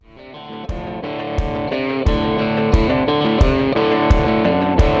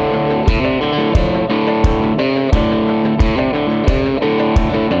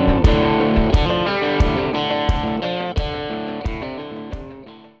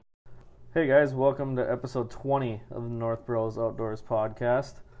Hey guys, welcome to episode 20 of the North Bros Outdoors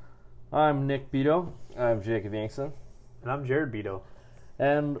podcast. I'm Nick Beto, I'm Jacob Yankson. And I'm Jarrod Beto.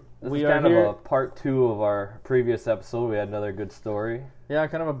 and This we is are kind here. of a part two of our previous episode. We had another good story. Yeah,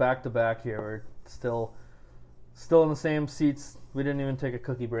 kind of a back-to-back here. We're still in the same seats. We didn't even take a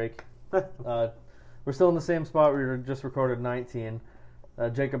cookie break. We're still in the same spot. We just recorded 19.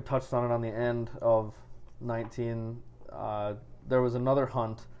 Jacob touched on it on the end of 19. There was another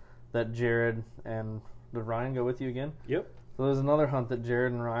hunt that Jarrod and did Ryan go with you again? Yep. So there's another hunt that Jarrod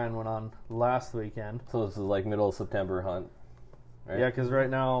and Ryan went on last weekend. So this is like middle of September hunt, right? Yeah, because right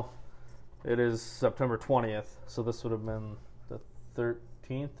now it is September 20th, so this would have been the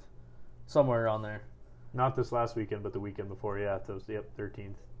 13th, somewhere around there. Not this last weekend, but the weekend before. Yeah, it was,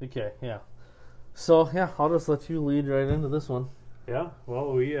 13th. Okay, yeah. So, yeah, I'll just let you lead right into this one. Yeah,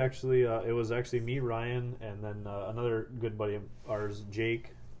 well, we actually, it was actually me, Ryan, and then another good buddy of ours,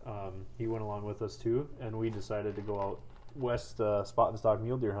 Jake. He went along with us too, and we decided to go out west spot and stalk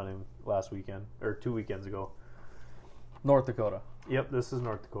mule deer hunting last weekend, or 2 weekends ago. North Dakota. Yep, this is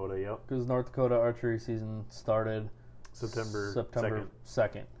North Dakota, yep. Because North Dakota archery season started September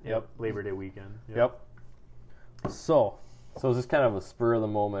 2nd. Yep, Labor Day weekend. Yep. So So is this kind of a spur of the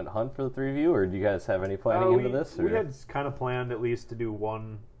moment hunt for the three of you, or do you guys have any planning into this? Or? We had kind of planned at least to do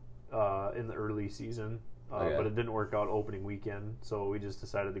one in the early season, Okay. but it didn't work out opening weekend, so we just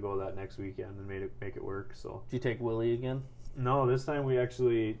decided to go that next weekend and make it work. So did you take Willie again? no, this time we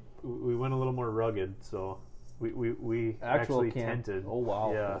went a little more rugged. So we actually camp. tented. Oh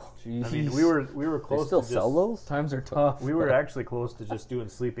wow. Yeah. Jeez. I mean we were They close. still to just, sell those? Times are tough. We were actually close to just doing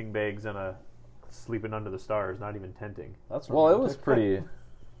sleeping bags and sleeping under the stars, not even tenting. That's Well, it was romantic.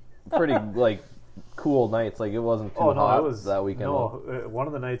 pretty like cool nights. Like it wasn't too hot it was that weekend. No, one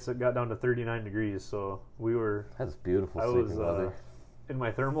of the nights it got down to 39 degrees, so we were. That's beautiful I sleeping was weather. in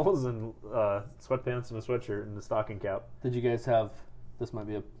my thermals and sweatpants and a sweatshirt and a stocking cap. Did you guys have? This might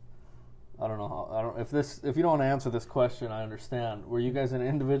be a. I don't know how. I don't. If you don't want to answer this question, I understand. Were you guys in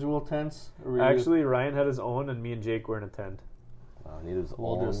individual tents? Or were you, Actually, Ryan had his own, and me and Jake were in a tent. Wow, he needed his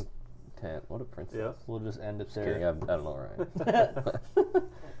We'll own just- tent. What a princess. Yeah. we'll just end it Just kidding. there. I don't know,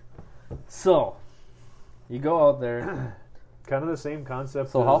 right? So, you go out there. Kind of the same concept.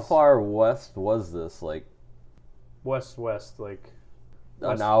 So how as far west was this? Like west, like an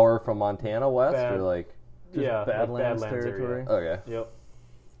West- hour from Montana west, Bad- or like? Just yeah, Badlands like territory. area. Okay. Yep.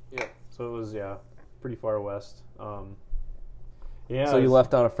 So it was pretty far west. Yeah. So it you was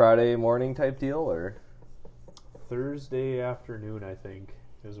left on a Friday morning type deal, or? Thursday afternoon, I think,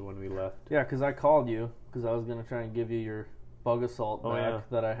 is when we left. Yeah, because I called you because I was gonna try and give you your bug assault Oh, back yeah.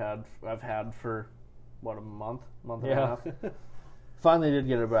 that I've had for what, a month and a Yeah. half. Finally did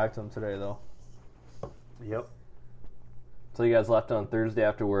get it back to them today though. Yep. So you guys left on Thursday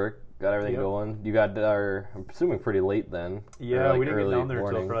after work, got everything Yep. going. You got there, I'm assuming, pretty late then. Yeah, or like we didn't get early down there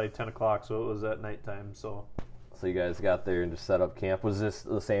morning. until probably 10 o'clock, so it was at nighttime. So So you guys got there and just set up camp. Was this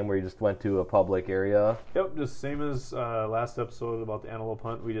the same where you just went to a public area? yep, just same as last episode about the antelope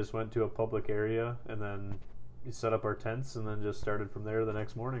hunt. We just went to a public area and then we set up our tents and then just started from there the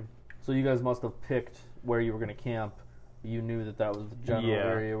next morning. So you guys must have picked where you were gonna camp. You knew that was the general Yeah.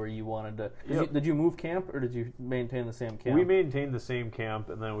 area where you wanted to. Yep. Did you move camp or did you maintain the same camp? We maintained the same camp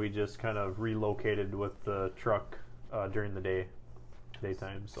and then we just kind of relocated with the truck during the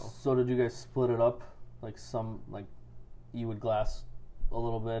daytime. So So did you guys split it up? Like like you would glass a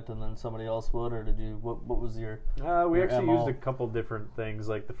little bit and then somebody else would, or did you? What was your? we Your actually MO. used a couple different things.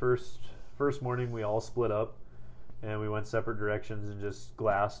 Like the first morning, we all split up, and we went separate directions and just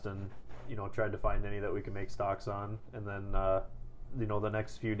glassed and tried to find any that we could make stocks on. And then the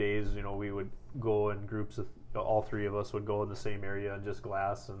next few days, we would go in groups of all three of us would go in the same area and just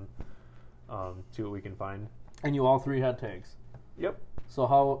glass and see what we can find. And you all three had tags. Yep.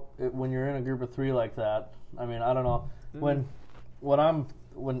 So when you're in a group of three like that, I mean, I don't know when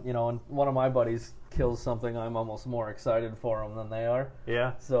one of my buddies kills something, I'm almost more excited for them than they are.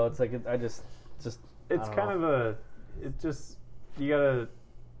 Yeah. So it's like I just It's you gotta.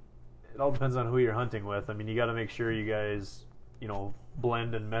 It all depends on who you're hunting with. I mean, you got to make sure you guys,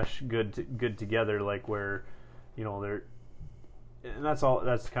 blend and mesh good together. Like where, they're, and that's all.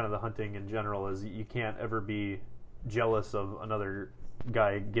 That's kind of the hunting in general. Is you can't ever be jealous of another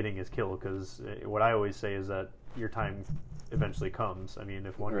guy getting his kill, because what I always say is that your time eventually comes. I mean,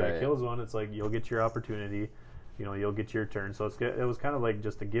 if one guy Right. kills one, it's like you'll get your opportunity. You'll get your turn. So it was kind of like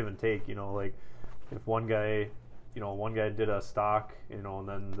just a give and take. Like if one guy did a stock, and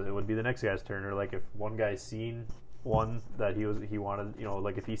then it would be the next guy's turn. Or like if one guy seen one that he wanted,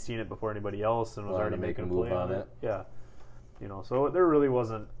 like if he's seen it before anybody else and was Wanted already to make making a a move play on it. Yeah. So there really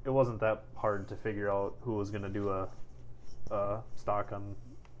wasn't that hard to figure out who was going to do a stock on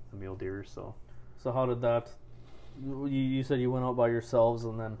the mule deer. So how did that? You said you went out by yourselves,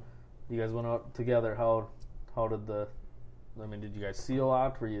 and then you guys went out together. How did the? I mean, did you guys see a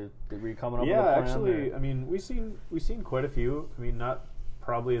lot? Were you coming up with a plan? Yeah, actually, I mean, we seen quite a few. I mean, not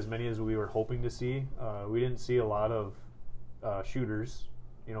probably as many as we were hoping to see. We didn't see a lot of shooters,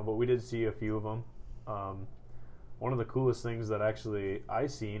 but we did see a few of them. One of the coolest things that actually I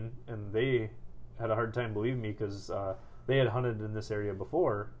seen, and they had a hard time believing me because they had hunted in this area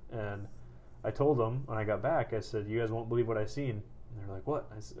before, and I told them when I got back, I said, "You guys won't believe what I seen." And they're like, "What?"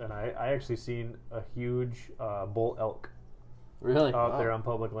 And I actually seen a huge bull elk. Really? Out there on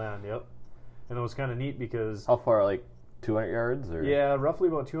public land, yep. And it was kind of neat because... How far, like 200 yards? Or? Yeah, roughly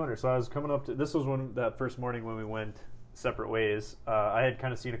about 200. So I was coming up to... This was that first morning when we went separate ways. I had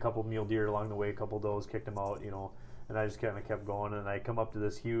kind of seen a couple mule deer along the way, a couple of those, kicked them out, and I just kind of kept going. And I come up to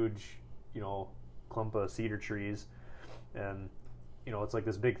this huge, clump of cedar trees. And, it's like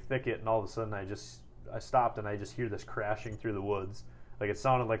this big thicket, and all of a sudden I stopped and I just hear this crashing through the woods. Like it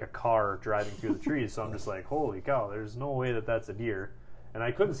sounded like a car driving through the trees, so I'm just like, holy cow, there's no way that's a deer. And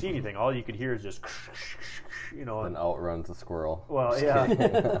I couldn't see anything. All you could hear is just, And outruns a squirrel. Well, yeah.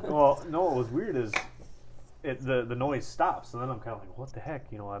 Well, no, what was weird is the noise stops, and then I'm kind of like, what the heck?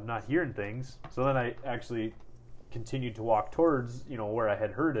 I'm not hearing things. So then I actually continued to walk towards, where I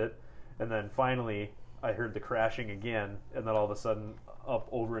had heard it, and then finally I heard the crashing again, and then all of a sudden, up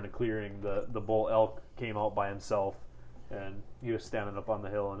over in a clearing, the bull elk came out by himself. And he was standing up on the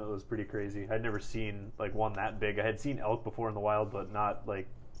hill, and it was pretty crazy. I'd never seen like one that big. I had seen elk before in the wild, but not like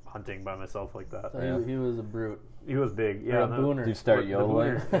hunting by myself like that. So he was a brute. He was big. Yeah, a booner. Did you start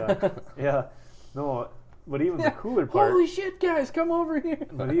yodeling? Yeah. No, but even the cooler part. Holy shit, guys, come over here!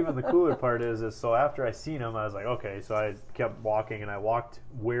 But even the cooler part is so after I seen him, I was like, okay. So I kept walking, and I walked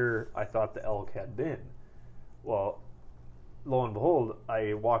where I thought the elk had been. Well, lo and behold,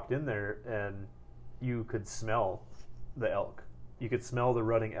 I walked in there, and you could smell the elk. You could smell the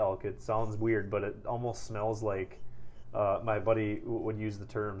rutting elk. It sounds weird, but it almost smells like my buddy would use the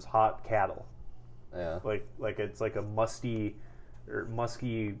terms hot cattle. Yeah. Like it's like a musky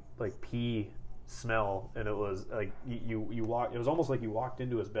like pea smell, and it was like you walk. It was almost like you walked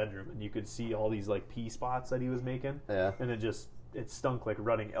into his bedroom and you could see all these like pea spots that he was making. Yeah. And it stunk like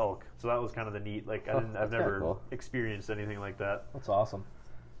rutting elk. So that was kind of the neat. Like I've never experienced anything like that. That's awesome.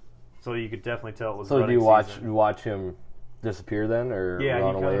 So you could definitely tell it was. So do you watch him disappear then, or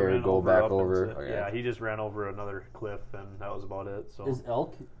run away, or go back over? Yeah, he just ran over another cliff, and that was about it. So is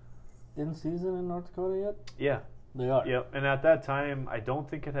elk in season in North Dakota yet? Yeah, they are. Yep. And at that time, I don't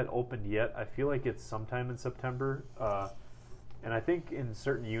think it had opened yet. I feel like it's sometime in September. And I think in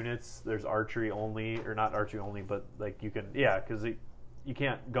certain units there's archery only, or not archery only, but like you can, because you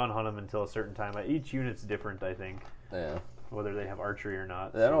can't gun hunt them until a certain time. Each unit's different, I think. Yeah. Whether they have archery or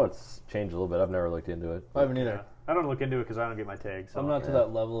not. I know it's changed a little bit. I've never looked into it. I haven't either. Yeah. I don't look into it because I don't get my tag. So. I'm not to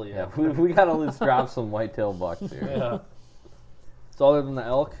that level yet. Yeah, we got to at least drop some whitetail bucks here. Yeah. So other than the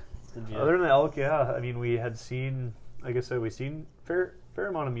elk? Other than the elk, yeah. I mean, we had seen, like I said, we've seen fair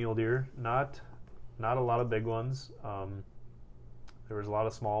amount of mule deer. Not a lot of big ones. There was a lot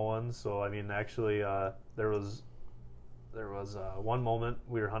of small ones. So, I mean, actually, there was one moment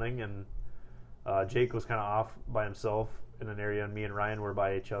we were hunting, and Jake was kind of off by himself in an area, and me and Ryan were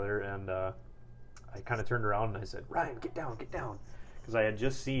by each other, and I kind of turned around and I said, "Ryan, get down," because I had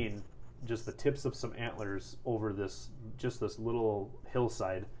just seen just the tips of some antlers over this little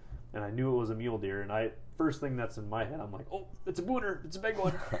hillside, and I knew it was a mule deer. And first thing that's in my head, I'm like, "Oh, it's a booner, it's a big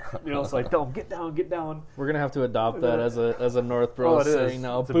one," So I tell him, "Get down." We're gonna have to adopt that as a North Bro saying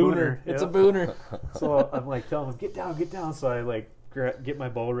now. It's booner. It's a booner. So I'm like telling him, "Get down." So I like get my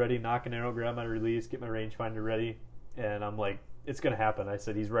bow ready, knock an arrow, grab my release, get my rangefinder ready, and I'm like, "It's gonna happen." I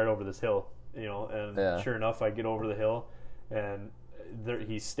said, "He's right over this hill," and sure enough, I get over the hill, and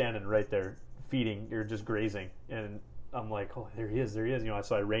he's standing right there, feeding or just grazing, and I'm like, "Oh, there he is."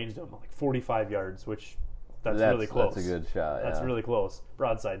 So I ranged him like 45 yards, which that's really close. That's a good shot. That's really close,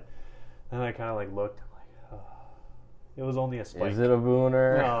 broadside. And I kind of like looked, I'm like, oh. It was only a spike. Is it a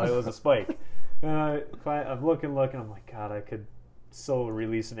booner? No, it was a spike. And I'm looking, I'm like, God, I could so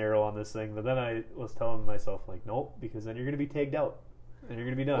release an arrow on this thing, but then I was telling myself like, nope, because then you're going to be tagged out and you're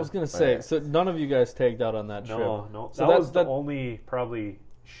going to be done. I was going to say, so none of you guys tagged out on that trip. No. So that was the only probably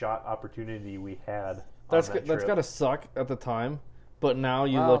shot opportunity we had. That's got to suck at the time, but now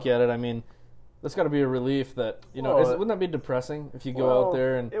you look at it. I mean, that's got to be a relief that wouldn't that be depressing if you go out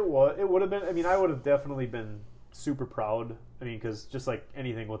there and it would have been. I mean, I would have definitely been super proud. I mean, because just like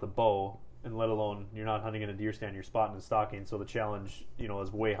anything with a bow, and let alone you're not hunting in a deer stand, you're spotting and stalking, so the challenge,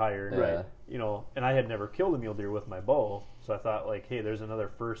 is way higher. Right. And I had never killed a mule deer with my bow, so I thought like, hey, there's another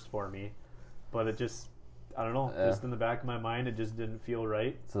first for me. But it just, I don't know, just in the back of my mind, it just didn't feel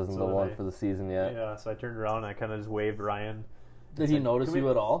right. This isn't the one for the season yet. Yeah, so I turned around and I kind of just waved Ryan. Did he notice you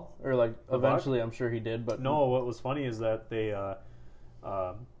at all? Or like eventually I'm sure he did, but no, what was funny is that they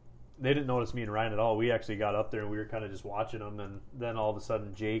didn't notice me and Ryan at all. We actually got up there and we were kind of just watching them, and then all of a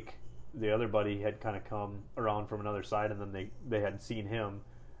sudden Jake, the other buddy, had kind of come around from another side, and then they had seen him.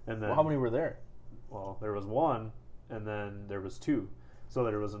 And then how many were there? Well, there was one, and then there was two. So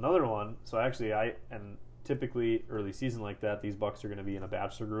there was another one. So actually and typically early season like that, these bucks are going to be in a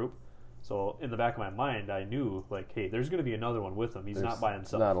bachelor group. So in the back of my mind, I knew like, hey, there's going to be another one with him. He's not by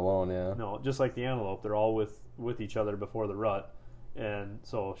himself. Not alone, yeah. No, just like the antelope, they're all with each other before the rut. And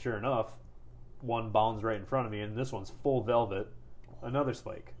so sure enough, one bounds right in front of me, and this one's full velvet, another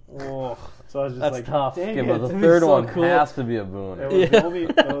spike. Oh, so I was just that's like, tough. dang Okay, it. but the That'd be third so one cool. has to be a boon.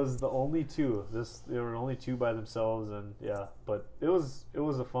 It was the only two. There were only two by themselves, and but it was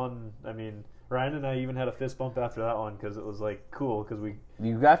a fun. I mean, Ryan and I even had a fist bump after that one because it was like cool because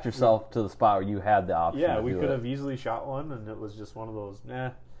You got yourself to the spot where you had the option. yeah, to we do could it. have easily shot one, and it was just one of those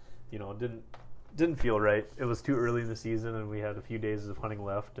didn't feel right. It was too early in the season, and we had a few days of hunting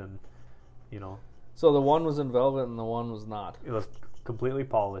left, and So the one was in velvet and the one was not. it was completely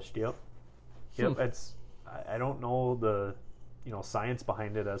polished. Yep. It's I don't know the science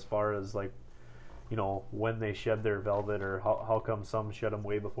behind it as far as like when they shed their velvet or how come some shed them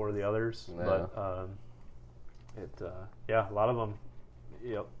way before the others. Yeah. But a lot of them.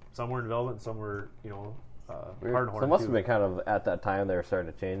 Yep. Some were in velvet, and some were Weird. hard horn. So it must too. have been kind of at that time they were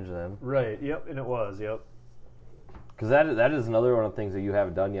starting to change then. Right. Yep. And it was. Yep. Because that is another one of the things that you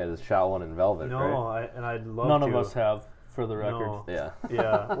haven't done yet is shot one in velvet, No, right? I'd love None to. of us have, for the record. No. Yeah.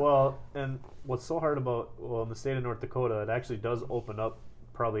 Yeah. Well, and what's so hard about in the state of North Dakota, it actually does open up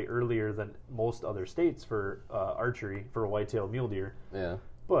probably earlier than most other states for archery for a whitetail mule deer. Yeah.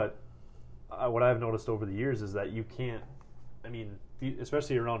 But what I've noticed over the years is that you can't. I mean,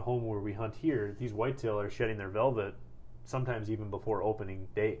 especially around home where we hunt here, these whitetail are shedding their velvet sometimes even before opening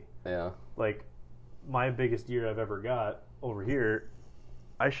day. Yeah. Like my biggest deer I've ever got over here,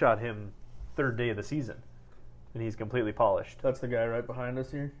 I shot him third day of the season, and he's completely polished. That's the guy right behind us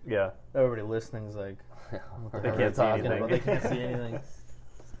here. Yeah. Everybody listening's like, They can't see anything. about? They can't see anything.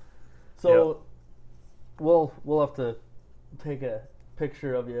 So we'll have to take a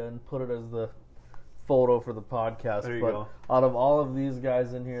picture of you and put it as the photo for the podcast. There you but go. out of all of these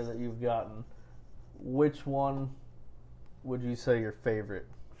guys in here that you've gotten, which one would you say your favorite?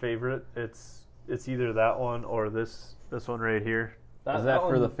 Favorite? It's either that one or this one right here. Is that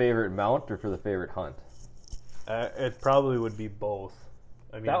for one- the favorite mount or for the favorite hunt? It probably would be both.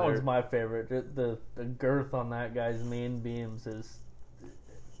 I mean, that one's my favorite. The girth on that guy's main beams is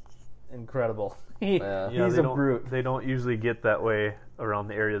incredible. Yeah. He's they a don't- brute. They don't usually get that way around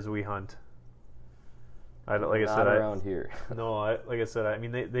the areas we hunt. Like I Not said, around here. like I said, I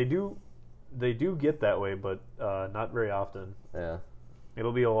mean they do get that way, but not very often. Yeah.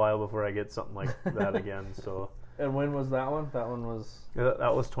 It'll be a while before I get something like that again. So And when was that one? That one was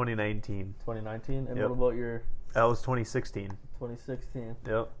that was 2019. 2019. And Yep. what about your That was 2016. 2016?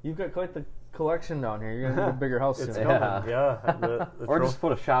 Yep. You've got quite the collection down here. You're gonna need a bigger house It's soon. coming. Yeah. Yeah. The Or just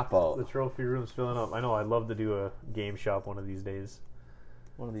put a shop out. the trophy room's filling up. I know. I'd love to do a game shop one of these days.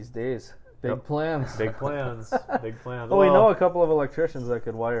 One of these days. Big Yep. plans. Big plans. Big plans. Oh, we know a couple of electricians that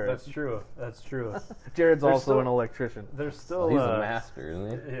could wire That's it. true. That's true. Jared's There's also still- an electrician. There's still. Well, he's a master,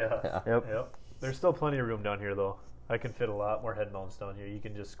 isn't he? Yeah. Yep. Yep. There's still plenty of room down here, though. I can fit a lot more head mounts down here. You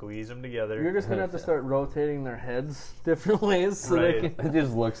can just squeeze them together. You're just gonna have to start rotating their heads different ways so they Right. can. It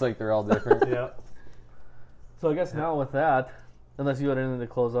just looks like they're all different. Yeah. So I guess now with that, unless you had anything to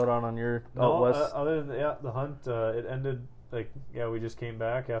close out on your out No, west. other than the hunt, it ended we just came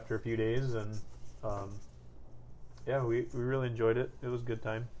back after a few days, and we really enjoyed it. It was a good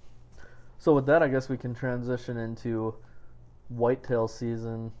time. So with that, I guess we can transition into whitetail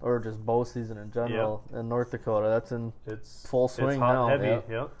season or just bow season in general in North Dakota. That's in It's full swing it's hot now. and heavy. Yep.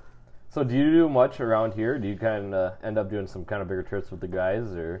 Yep. So do you do much around here? Do you kind of end up doing some kind of bigger trips with the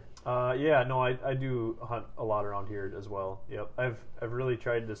guys, or? I do hunt a lot around here as well. Yep. I've really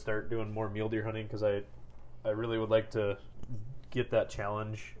tried to start doing more mule deer hunting because I really would like to get that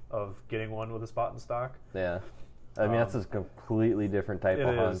challenge of getting one with a spot and stock. Yeah. I mean, that's a completely different type It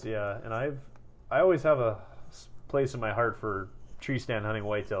of hunt. is, yeah. And I always have a place in my heart for tree stand hunting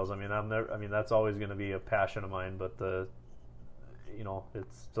whitetails. I mean, that's always going to be a passion of mine. But so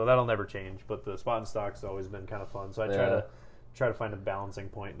that'll never change. But the spot and stock's always been kind of fun. So I try to find a balancing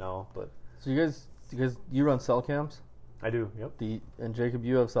point now. But So you run cell cams? I do. Yep. And Jacob,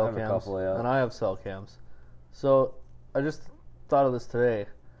 you have cell I have a cams, couple, yeah. and I have cell cams. So I just thought of this today.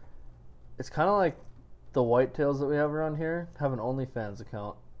 It's kind of like the whitetails that we have around here have an OnlyFans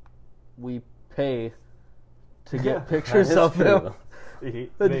account. We pay to get pictures of them. They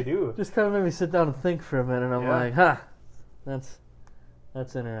do. Just kind of made me sit down and think for a minute. And I'm like, that's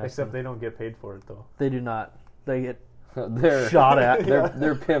interesting. Except they don't get paid for it though. They do not. They get Their shot at.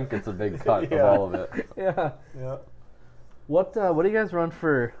 Their pimp gets a big cut of all of it. Yeah. Yeah. What do you guys run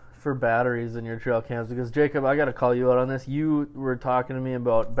for batteries in your trail cams? Because Jacob, I got to call you out on this. You were talking to me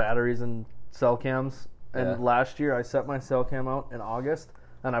about batteries and cell cams, and last year I set my cell cam out in August,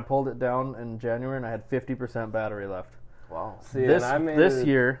 and I pulled it down in January, and I had 50% battery left. Wow. See, This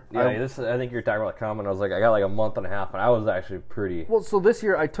year, I think you're talking about common. I was like, I got like a month and a half, and I was actually pretty. Well, so this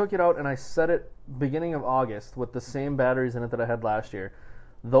year I took it out and I set it beginning of August with the same batteries in it that I had last year.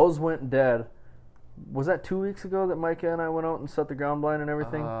 Those went dead. Was that 2 weeks ago that Micah and I went out and set the ground blind and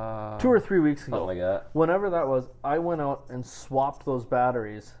everything? 2 or 3 weeks ago. Something like that. Whenever that was, I went out and swapped those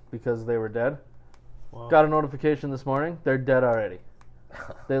batteries because they were dead. Wow. Got a notification this morning. They're dead already.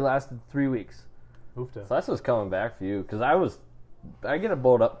 They lasted 3 weeks. Oofta. So that's what's coming back for you, because I get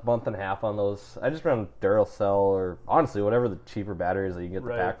about a month and a half on those. I just run Duracell or honestly whatever the cheaper batteries that you can get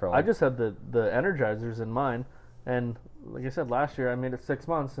the pack from. I just had the Energizers in mine, and like I said, last year I made it 6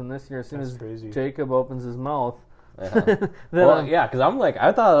 months, and this year as soon as Jacob opens his mouth, because I'm like,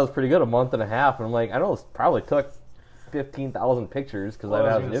 I thought that was pretty good, a month and a half, and I'm like, I know it probably took 15,000 pictures because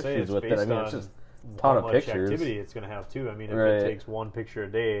I've had issues with it. I mean, it's just a ton of pictures. Activity it's going to have too. I mean, if it takes one picture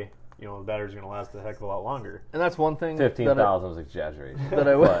a day, you know, the battery's going to last a heck of a lot longer. And that's one thing. 15,000 was exaggeration. That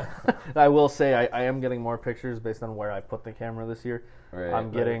I will say, I am getting more pictures based on where I put the camera this year.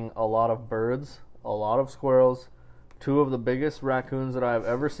 I'm getting a lot of birds, a lot of squirrels, 2 of the biggest raccoons that I've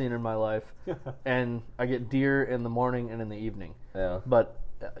ever seen in my life, and I get deer in the morning and in the evening. Yeah. But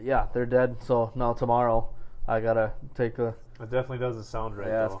yeah, they're dead. So now tomorrow I gotta take a. It definitely doesn't sound right.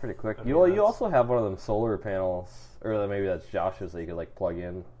 Yeah, though. it's pretty quick. I mean, You also have one of them solar panels, or maybe that's Josh's that you could like plug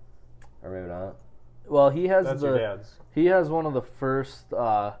in, or maybe not. Well, he has That's your dad's. He has one of the first.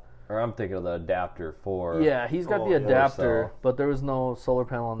 Or I'm thinking of the adapter for. Yeah, he's got the adapter, cell. But there was no solar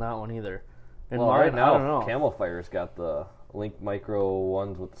panel on that one either. And Well, mine, right now, I don't know. Camel Fire's got the Link Micro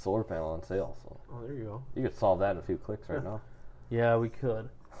ones with the solar panel on sale, so Oh, there you go. you could solve that in a few clicks right now. Yeah, we could.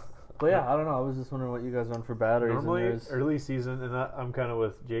 But yeah, I don't know. I was just wondering what you guys run for batteries. Normally, early season, and I'm kind of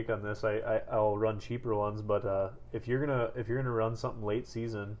with Jake on this. I'll run cheaper ones, but if you're gonna run something late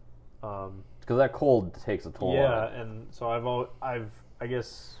season, Because that cold takes a toll. yeah, on it. and so I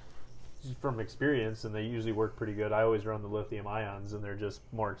guess just from experience, and they usually work pretty good. I always run the lithium ions, and they're just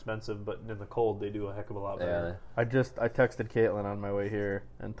more expensive, but in the cold they do a heck of a lot better. I texted Caitlin on my way here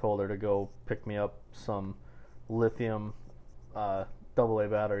and told her to go pick me up some lithium AA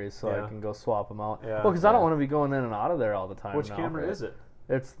batteries so I can go swap them out. Yeah. Well, because I don't want to be going in and out of there all the time. Which camera is it?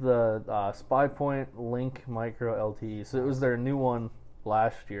 It's the Spy Point Link Micro LTE. So it was their new one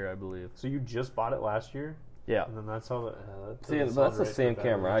last year, I believe. So you just bought it last year? Yeah. And then that's how. See, that's the same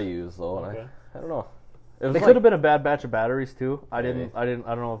camera I use though, and Okay. I don't know. It could have been a bad batch of batteries too. I don't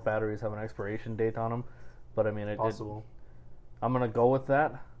know if batteries have an expiration date on them, but I mean, possible. I'm gonna go with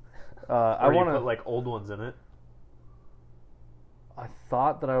that. I want to put like old ones in it. I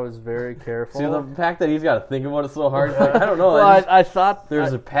thought that I was very careful. See, the fact that he's got to think about it so hard, like, I don't know. Well, I thought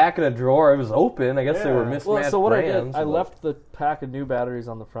there's a pack in a drawer. It was open. I guess they were mismatched Well, so what brands. I left the pack of new batteries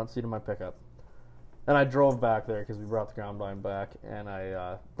on the front seat of my pickup, and I drove back there because we brought the ground blind back, and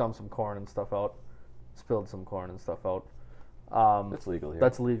I dumped some corn and stuff out, spilled some corn and stuff out. That's legal here.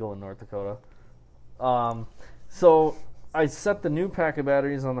 That's legal in North Dakota. So I set the new pack of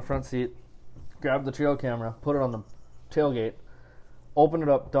batteries on the front seat, grabbed the trail camera, put it on the tailgate, opened it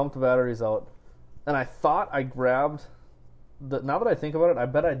up, dumped the batteries out, and I thought I grabbed now that I think about it, I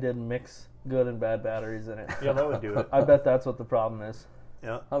bet I did mix good and bad batteries in it. Yeah, that would do it. I bet that's what the problem is.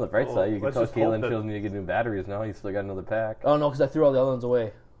 Yeah. On the bright side, you can let's tell just hope Caitlin that- she doesn't need to get new batteries now. You still got another pack. Oh no, because I threw all the other ones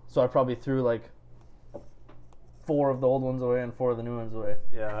away. So I probably threw like 4 of the old ones away and 4 of the new ones away.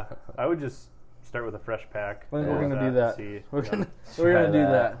 Yeah, I would just start with a fresh pack. I think we're Go with gonna do that. See, We're yeah. gonna do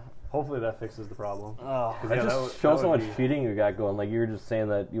that. Hopefully that fixes the problem. Oh, 'Cause, That yeah, just would- shows that how would much be- cheating you got going. Like you were just saying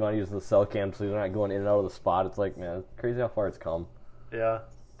that you want to use the cell cam so you're not going in and out of the spot. It's like, man, it's crazy how far it's come. Yeah.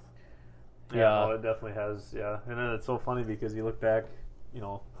 Yeah. Yeah, no, it definitely has. Yeah, and then it's so funny because you look back,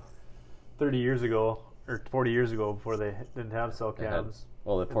 30 years ago or 40 years ago before they didn't have cell cams.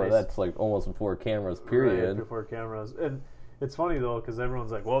 Well, before that's like almost before cameras, period. Right, before cameras. And it's funny though because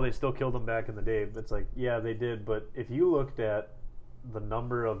everyone's like, well, they still killed them back in the day. It's like, yeah, they did. But if you looked at the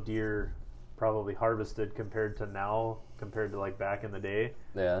number of deer probably harvested compared to now, compared to like back in the day,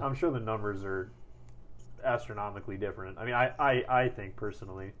 I'm sure the numbers are astronomically different. I mean, I think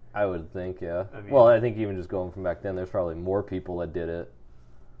personally. I would think, yeah. I mean, well, I think even just going from back then, there's probably more people that did it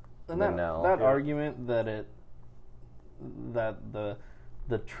than now. That argument that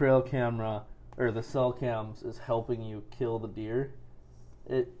the trail camera or the cell cams is helping you kill the deer,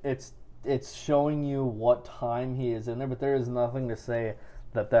 it's showing you what time he is in there, but there is nothing to say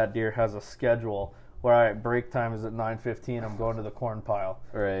that deer has a schedule where, all right, break time is at 9:15, I'm going to the corn pile.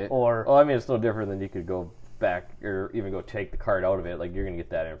 Right. Or, well, I mean, it's no different than you could go back or even go take the card out of it. Like, you're going to get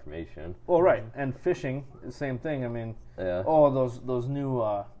that information. Well, right. And fishing, the same thing. I mean, those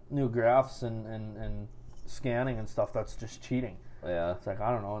new graphs and scanning and stuff, that's just cheating. Yeah. It's like,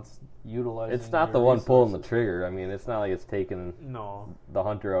 I don't know, it's utilizing. It's not the one pulling the trigger. I mean, it's not like it's taking the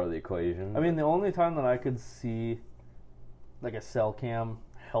hunter out of the equation. I mean, the only time that I could see like a cell cam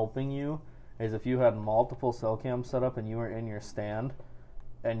helping you is if you had multiple cell cams set up and you were in your stand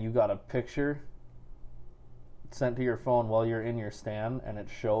and you got a picture sent to your phone while you're in your stand and it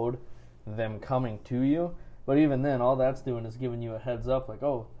showed them coming to you. But even then, all that's doing is giving you a heads up, like,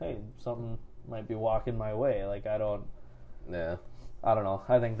 oh, hey, something might be walking my way. Like, I don't know.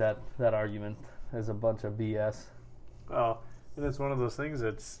 I think that argument is a bunch of BS. Well, and it's one of those things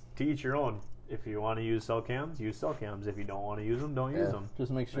that's to each your own. If you want to use cell cams, use cell cams. If you don't want to use them, don't use them.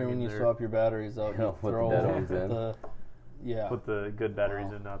 Just make sure when you swap your batteries out, you put the dead ones in. Put the good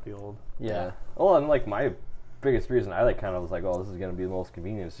batteries in, not the old. Yeah. Well, and like my biggest reason I kind of was like, oh, this is going to be the most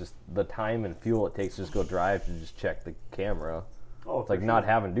convenient. It's just the time and fuel it takes to just go drive to just check the camera. Oh, it's like not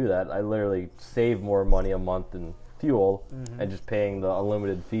having to do that. I literally save more money a month in fuel and just paying the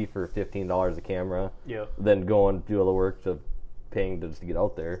unlimited fee for $15 a camera. Than going to do all the work to paying just to get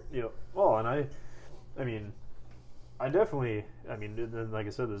out there. Well, and I mean, like I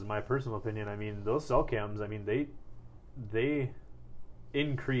said, this is my personal opinion. I mean, those cell cams, I mean, they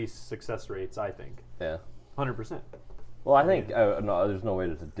increase success rates, I think. 100%. Well, I think no, there's no way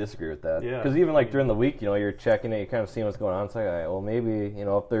to disagree with that. Because even during the week, you're checking it, you're kind of seeing what's going on. It's like, all right, well, maybe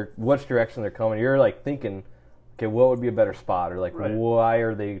if which direction they're coming, you're like thinking, okay, what would be a better spot, or like why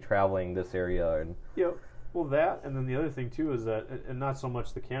are they traveling this area? And well, that, and then the other thing too is that, and not so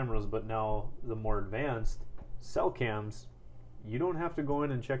much the cameras, but now the more advanced cell cams, you don't have to go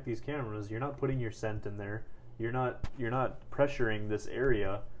in and check these cameras. You're not putting your scent in there. You're not pressuring this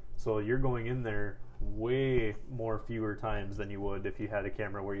area, so you're going in there way fewer times than you would if you had a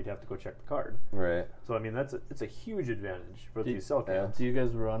camera where you'd have to go check the card. Right. So I mean, it's a huge advantage for these cell cams. Do you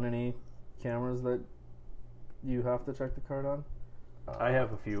guys run any cameras that you have to check the card on? I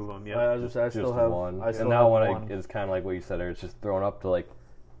have a few of them. I still have one. And now one is kind of like what you said. It's just thrown up to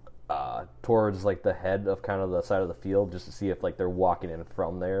towards the head of kind of the side of the field, just to see if they're walking in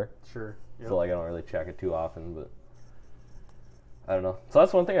from there. Sure. Yep. So I don't really check it too often, but I don't know. So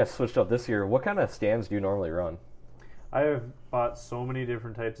that's one thing I switched up this year. What kind of stands do you normally run? I have bought so many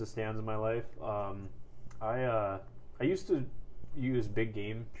different types of stands in my life. I used to use big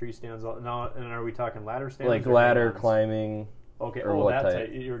game tree stands. Now, and are we talking ladder stands? Like ladder climbing. Okay. Or that type.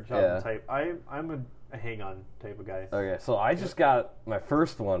 You're talking type. I'm a hang-on type of guy. Okay, so I just got my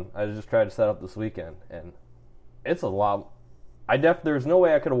first one. I just tried to set up this weekend, and it's a lot. There's no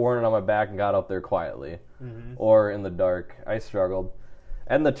way I could have worn it on my back and got up there quietly, or in the dark. I struggled,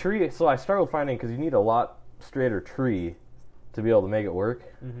 and the tree. So I struggled finding, because you need a lot straighter tree to be able to make it work.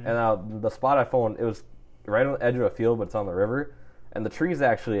 And the spot I found, it was right on the edge of a field, but it's on the river, and the tree's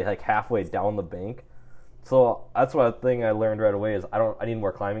actually halfway down the bank. So that's one thing I learned right away is I need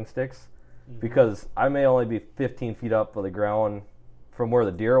more climbing sticks, because I may only be 15 feet up of the ground from where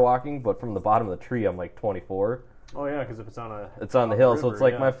the deer are walking, but from the bottom of the tree I'm 24. Oh yeah, because if it's on the hill, so it's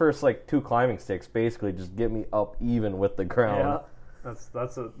my first 2 climbing sticks basically just get me up even with the ground. Yeah,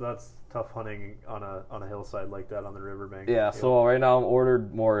 that's tough hunting on a hillside like that on the riverbank. Yeah, so right now I'm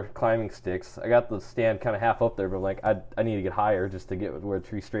ordered more climbing sticks. I got the stand kind of half up there, but I need to get higher just to get where the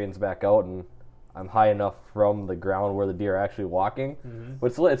tree straightens back out, and I'm high enough from the ground where the deer are actually walking. But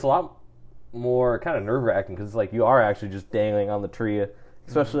it's a lot more kind of nerve-wracking, because you are actually just dangling on the tree,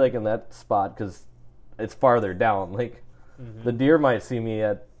 especially in that spot, because it's farther down. The deer might see me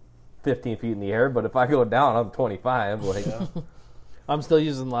at 15 feet in the air, but if I go down, I'm 25. I'm still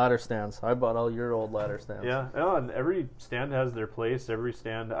using ladder stands. I bought all your old ladder stands. Yeah, and every stand has their place. Every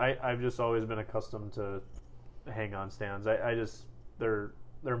stand, I've just always been accustomed to hang-on stands. They're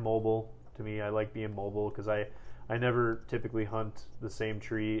mobile to me. I like being mobile, because I never typically hunt the same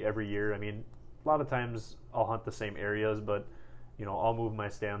tree every year. I mean, a lot of times I'll hunt the same areas, but I'll move my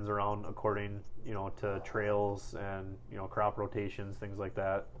stands around according to trails and crop rotations, things like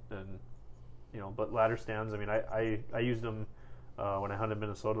that. And but ladder stands. I mean, I used them when I hunted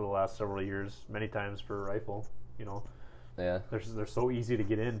Minnesota the last several years, many times for a rifle. Yeah. They're so easy to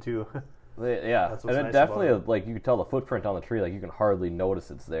get in too. Yeah, That's and what's it nice definitely, about it. like, you can tell the footprint on the tree. Like, you can hardly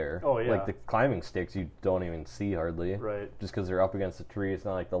notice it's there. Oh, yeah. Like, the climbing sticks, you don't even see hardly. Right. Just because they're up against the tree. It's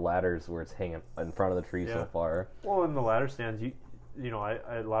not like the ladders where it's hanging in front of the tree so Yeah. far. Well, in the ladder stands, a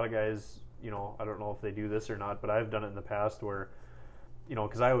lot of guys, I don't know if they do this or not, but I've done it in the past where,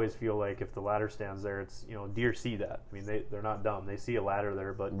 because I always feel like if the ladder stands there, it's, deer see that. I mean, they're not dumb. They see a ladder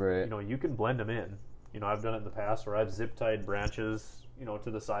there, but, Right. You can blend them in. I've done it in the past where I've zip tied branches,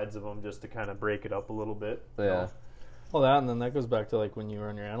 to the sides of them just to kind of break it up a little bit. Yeah. Well, that, and then that goes back to like when you were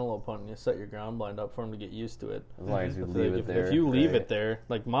on your antelope hunt and you set your ground blind up for them to get used to it. As long as you I feel leave like it there. If you leave right. it there,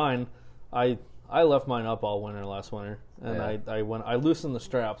 like mine, I left mine up all winter last winter, and Yeah. I loosened the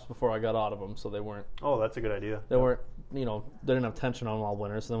straps before I got out of them, so they weren't Oh, that's a good idea. they didn't have tension on them all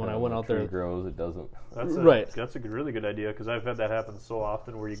winter. So then when I went out tree there, grows, it doesn't. That's a really good idea because I've had that happen so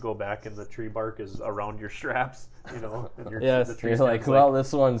often where you go back and the tree bark is around your straps, and Yes. the tree You're stand's like, well,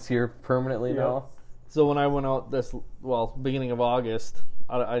 this one's here permanently Yeah. now. so when I went out beginning of August,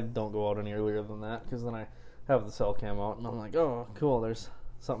 I don't go out any earlier than that because then I have the cell cam out and I'm like, oh, cool, there's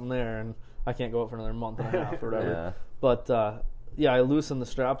something there, and I can't go out for another month and a half or whatever. Yeah. But I loosened the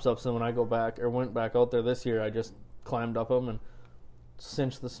straps up, so when I went back out there this year, I just climbed up them and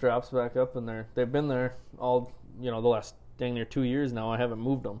cinched the straps back up, and they've been there all the last dang near 2 years now. I haven't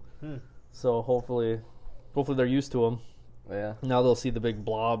moved them, so hopefully they're used to them. Yeah. Now they'll see the big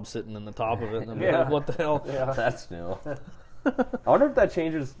blob sitting in the top of it, and they'll be Yeah. like, "What the hell?" Yeah. That's new. I wonder if that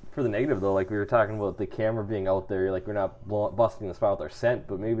changes for the negative, though. Like we were talking about the camera being out there, like we're not busting the spot with our scent,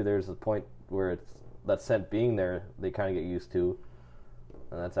 but maybe there's a point where it's that scent being there, they kind of get used to.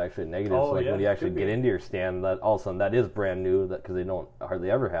 And that's actually a negative. Oh, so like yeah, when you actually could get be. into your stand, that all of a sudden that is brand new, because they don't hardly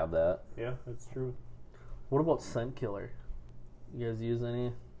ever have that. Yeah, that's true. What about scent killer? You guys use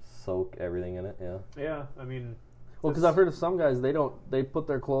any? Soak everything in it, yeah. Yeah, I mean, Well, because I've heard of some guys, they put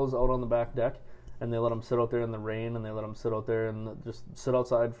their clothes out on the back deck and they let them sit out there in the rain, and they let them sit out there and just sit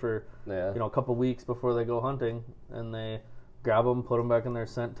outside for Yeah. a couple weeks before they go hunting, and they grab them, put them back in their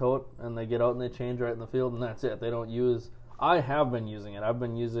scent tote, and they get out and they change right in the field, and that's it. They don't use. I have been using it.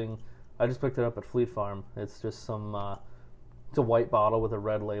 I just picked it up at Fleet Farm. It's just some. It's a white bottle with a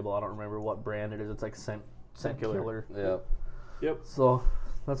red label. I don't remember what brand it is. It's like scent killer. Yeah. yep. So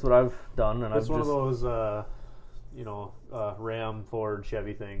that's what I've done, and It's I've one just, of those, Ram, Ford,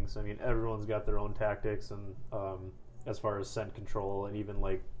 Chevy things. I mean, everyone's got their own tactics, and as far as scent control, and even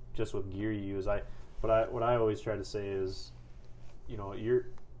like just with gear you use. What I always try to say is,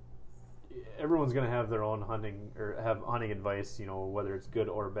 everyone's going to have their own hunting or have hunting advice, whether it's good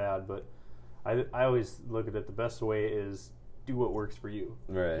or bad. But I always look at it. The best way is do what works for you.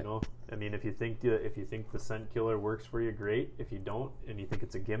 Right. I mean, if you think the scent killer works for you, great. If you don't, and you think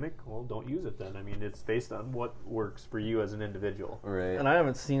it's a gimmick, well, don't use it then. I mean, it's based on what works for you as an individual. Right. and I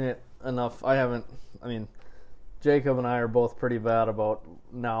haven't seen it enough. I mean, Jacob and I are both pretty bad about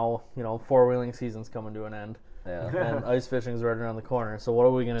now. 4-wheeling season's coming to an end, Yeah. and ice fishing's right around the corner. So what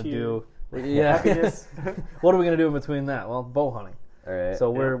are we gonna do? Cheers. Yeah. Happiness. What are we gonna do in between that? Well, bow hunting. All right. So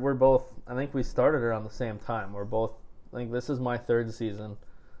we're both. I think we started around the same time. We're both. I think this is my third season,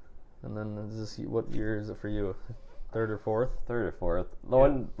 and then what year is it for you? Third or fourth? Third or fourth. The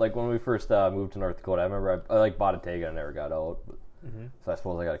one, like when we first moved to North Dakota, I remember I bought a tag and I never got out. But, so I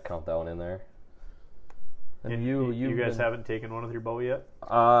suppose I got to count that one in there. And you guys haven't taken one with your bow yet?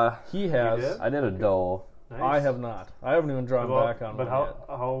 He has. did? I did a doe. Nice. I have not. I haven't even drawn back on But one yet.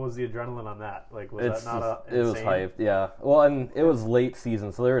 how was the adrenaline on that? Like, was It's that not it was insane? hyped, yeah. Well, and it was late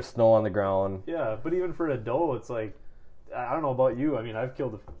season, so there was snow on the ground. Yeah, but even for a doe, it's like, I don't know about you. I mean, I've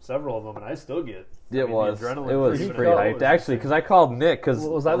killed several of them, and I still get. It was The adrenaline it was for even a pretty doe hyped is actually, because I called Nick because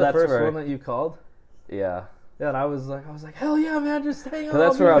Was that the first one that you called? yeah. Yeah, and I was like, hell yeah, man, just hang on. 'Cause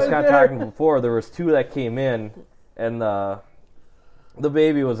that's I'll be where I was right kind of there. talking before. There was two that came in, and the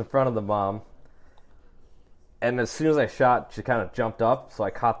baby was in front of the mom. And as soon as I shot, she kind of jumped up, so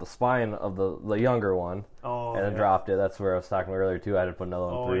I caught the spine of the younger one, Oh, and then yeah. dropped it. That's where I was talking about earlier too. I had to put another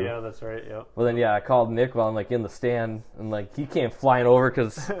one Oh through. yeah, that's right. Yep. Well then, yeah, I called Nick while I'm like in the stand, and like he came flying over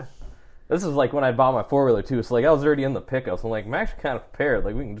because this is like when I bought my 4-wheeler too. So like I was already in the pickup, so I'm like I'm actually kind of prepared.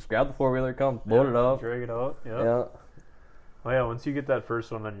 Like we can just grab the 4-wheeler, come load it up. Drag it out. Yep. Yeah. Oh yeah, once you get that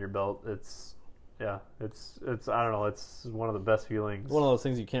first one on your belt, it's I don't know, it's one of the best feelings. One of those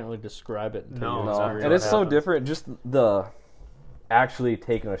things you can't really describe it until No, you No, experience and it. it's so happens. different. Just the actually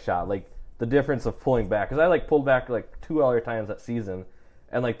taking a shot, like the difference of pulling back. Because I like pulled back like 2 other times that season,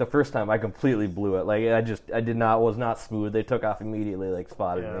 and like the first time I completely blew it. Like was not smooth. They took off immediately, like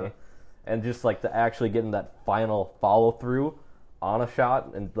spotted Yeah. me, and just like the actually getting that final follow through on a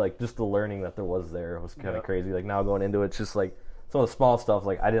shot, and like just the learning that there was kind of crazy. Like now going into it, it's just like some of the small stuff.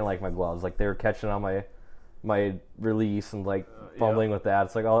 Like I didn't like my gloves. Like they were catching on my release and like fumbling with that.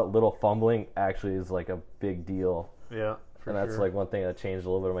 It's like all that little fumbling actually is like a big deal. Yeah. And that's like one thing that changed a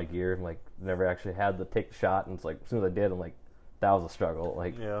little bit of my gear. I'm like never actually had to take the shot, and it's like as soon as I did, I'm like that was a struggle.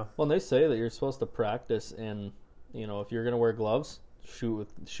 Like Well, and they say that you're supposed to practice in, if you're gonna wear gloves, shoot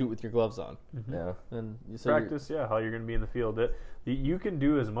with your gloves on. Mm-hmm. Yeah. And you Practice, how you're gonna be in the field. You can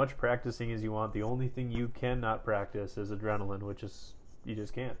do as much practicing as you want. The only thing you cannot practice is adrenaline, which is you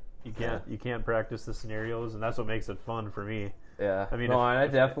just can't. You can't practice the scenarios, and that's what makes it fun for me. Yeah. I mean, I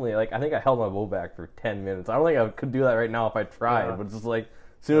definitely I think I held my bow back for 10 minutes. I don't think I could do that right now if I tried, but it's just like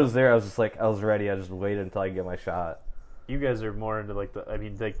as soon as I was there, I was just like I was ready. I just waited until I get my shot. You guys are more into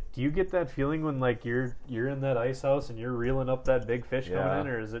do you get that feeling when like you're in that ice house and you're reeling up that big fish coming in,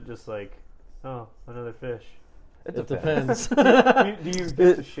 or is it just like, oh, another fish? It depends. Do you get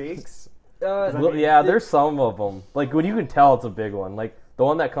the shakes? There's some of them. Like when you can tell it's a big one. Like the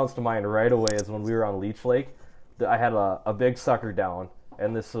one that comes to mind right away is when we were on Leech Lake. I had a big sucker down,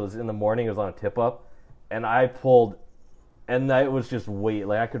 and this was in the morning. It was on a tip up, and I pulled, and it was just weight.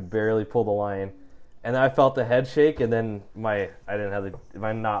 Like I could barely pull the line, and I felt the head shake, and then I didn't have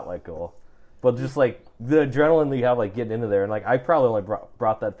my knot let go, but just like the adrenaline that you have like getting into there, and like I probably only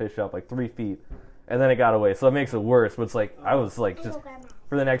brought that fish up like 3 feet, and then it got away, so it makes it worse. But it's like I was like just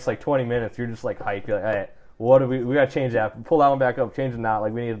for the next like 20 minutes, you're just like hyped. You're like, all right, what do we got to change that? Pull that one back up, change the knot.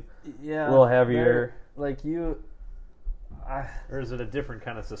 Like we need a little heavier. Like you. Or is it a different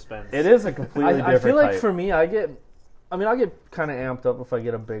kind of suspense? It is a completely different I feel like type. for me, I get kind of amped up if I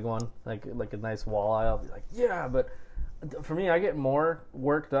get a big one, like a nice walleye. I'll be like, yeah, but for me, I get more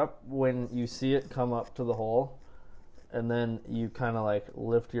worked up when you see it come up to the hole, and then you kind of like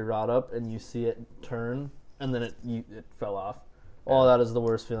lift your rod up and you see it turn, and then it fell off. Oh, that is the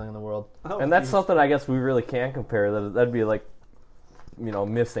worst feeling in the world. And that's something I guess we really can't compare. That'd be like,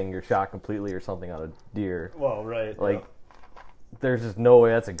 missing your shot completely or something on a deer. Well, right. Like, there's just no way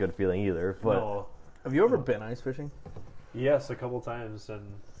that's a good feeling either. But no. Have you ever been ice fishing? Yes, a couple times, and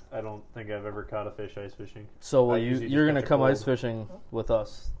I don't think I've ever caught a fish ice fishing. So you're going to come ice fishing with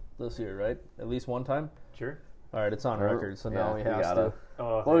us this year, right? At least one time? Sure. All right, it's on record, so now we have to.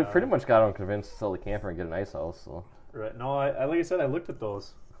 We pretty much got them convinced to sell the camper and get an ice house. So. Right. No, I like I said, I looked at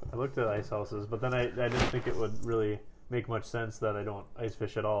those. I looked at ice houses, but then I didn't think it would really make much sense that I don't ice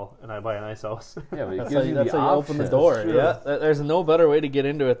fish at all and I buy an ice house. Yeah, but that's how you open the door. Sure. Yeah, there's no better way to get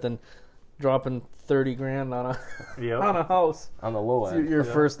into it than dropping $30,000 on a house on the low end. Your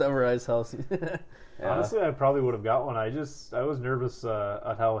first ever ice house. Honestly, I probably would have got one. I was nervous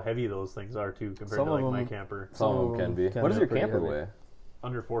at how heavy those things are too compared to like my camper. Some of them can be. What does your camper weigh?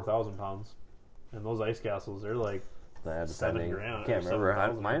 Under 4,000 pounds, and those ice castles they're like $7,000. I can't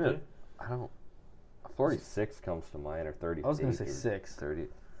remember. Mine, I don't. 46 comes to mind, or 30. I was going to say 6. 30.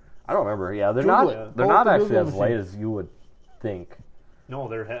 I don't remember. Yeah, they're not actually as light as you would think.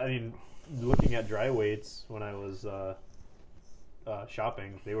 No, I mean, looking at dry weights when I was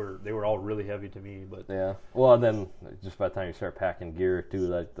shopping, they were all really heavy to me. But yeah, well, and then just by the time you start packing gear too,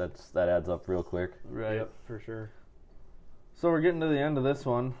 that adds up real quick. Right. Yep, for sure. So we're getting to the end of this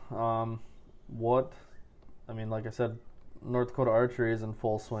one. Like I said, North Dakota archery is in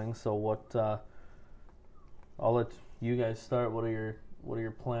full swing. So what? I'll let you guys start. What are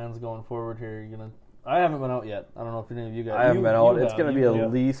your plans going forward here? I haven't been out yet. I don't know if any of you guys. I haven't been out. It's going to be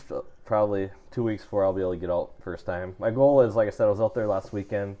at least probably 2 weeks before I'll be able to get out first time. My goal is, like I said, I was out there last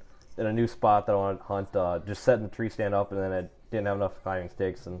weekend in a new spot that I want to hunt. Just setting the tree stand up, and then I didn't have enough climbing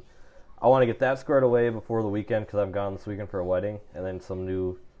stakes, and I want to get that squared away before the weekend because I'm gone this weekend for a wedding, and then some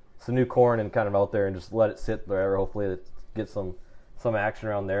new corn and kind of out there and just let it sit there. Hopefully, get some action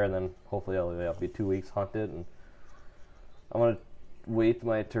around there, and then hopefully I'll be 2 weeks hunted, and I'm gonna wait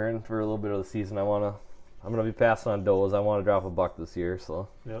my turn for a little bit of the season. I'm gonna be passing on does. I want to drop a buck this year. So.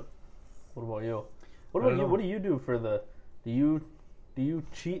 Yep. What about you? What about you? What do you do for the? Do you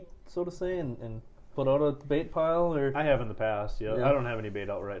cheat, so to say, and put out a bait pile, or? I have in the past. Yeah. I don't have any bait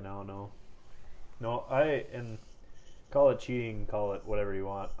out right now. No. And call it cheating, call it whatever you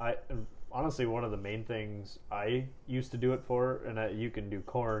want. Honestly, one of the main things I used to do it for, and you can do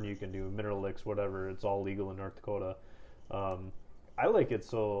corn, you can do mineral licks, whatever. It's all legal in North Dakota. I like it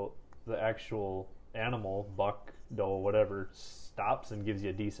so the actual animal, buck, doe, whatever, stops and gives you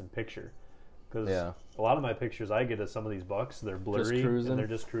a decent picture. Because a lot of my pictures I get of some of these bucks, they're blurry and they're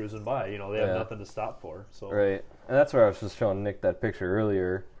just cruising by. They have nothing to stop for. So right, and that's where I was just showing Nick that picture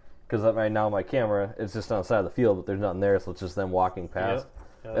earlier. Because right now my camera is just on the side of the field, but there's nothing there, so it's just them walking past. Yep.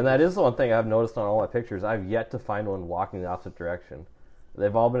 And that is the one thing I've noticed on all my pictures. I've yet to find one walking the opposite direction.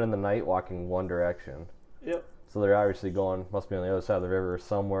 They've all been in the night walking one direction. Yep. So they're obviously must be on the other side of the river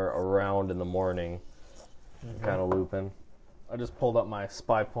somewhere around in the morning, kind of looping. I just pulled up my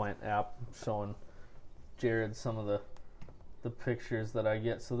Spy Point app showing Jarrod some of the pictures that I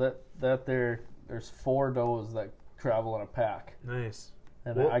get. So there's 4 does that travel in a pack. Nice.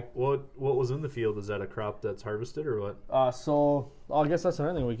 And what was in the field? Is that a crop that's harvested or what? So I guess that's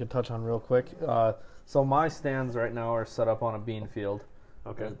another thing we could touch on real quick. So my stands right now are set up on a bean field.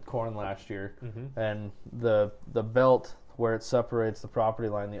 Okay. Corn last year, and the belt where it separates the property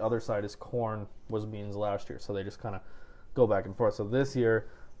line, the other side is corn, was beans last year. So they just kind of go back and forth. So this year,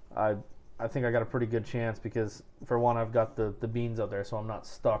 I think I got a pretty good chance because for one, I've got the beans out there, so I'm not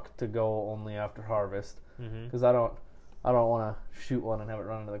stuck to go only after harvest because I don't want to shoot one and have it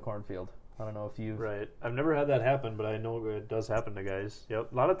run into the cornfield. I don't know if you Right. I've never had that happen, but I know it does happen to guys.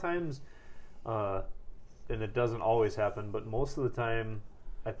 Yep. A lot of times, and it doesn't always happen, but most of the time,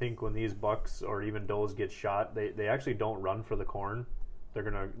 I think when these bucks or even does get shot, they actually don't run for the corn. They're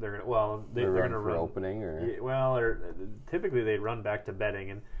gonna they're gonna run opening or typically they run back to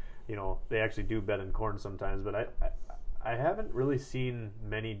bedding, and they actually do bed in corn sometimes. But I haven't really seen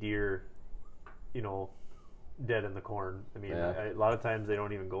many deer, dead in the corn. I mean, a lot of times they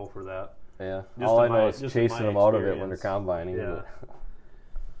don't even go for that. Yeah. All I know is chasing them out of it when they're combining. Yeah.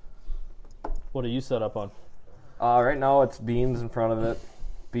 What are you set up on? Right now it's beans in front of it,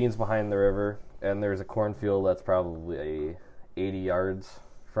 beans behind the river, and there's a cornfield that's probably 80 yards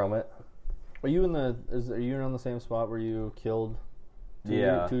from it. Are you on the same spot where you killed 2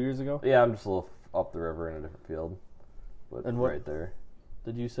 years ago? Yeah, I'm just a little up the river in a different field, but right there.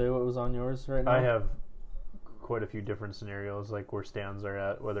 Did you say what was on yours right now? I have quite a few different scenarios, like where stands are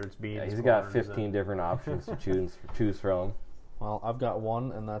at, whether it's beans. Yeah, he's got 15 different options to choose from. Well, I've got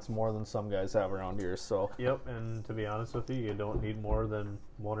one, and that's more than some guys have around here. So. Yep, and to be honest with you don't need more than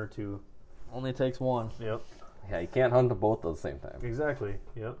 1 or 2. Only takes one. Yep. Yeah, you can't hunt them both at the same time. Exactly.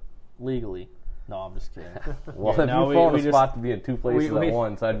 Yep. Legally. No, I'm just kidding. Well, if you found a spot to be in 2 places at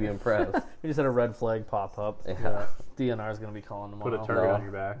once, I'd be impressed. We just had a red flag pop up. Yeah. DNR is going to be calling tomorrow. Put a target on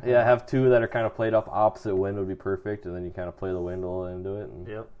your back. Yeah, have 2 that are kind of played up opposite wind would be perfect, and then you kind of play the wind a little into it. And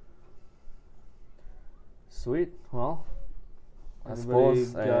Yep. Sweet. Well, I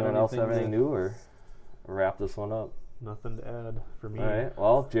suppose anyone else have anything new, or wrap this one up? Nothing to add for me. All right.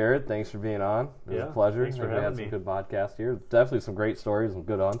 Well, Jarrod, thanks for being on. It was a pleasure. Thanks for we having had me. some good podcast here. Definitely some great stories and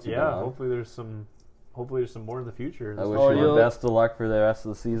good hunts. Yeah. Hopefully there's some more in the future. I wish you the best of luck for the rest of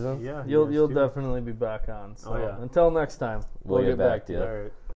the season. Yeah. You'll definitely be back on. So Oh, yeah. Until next time, We'll get back to you. All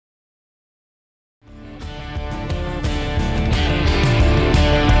right.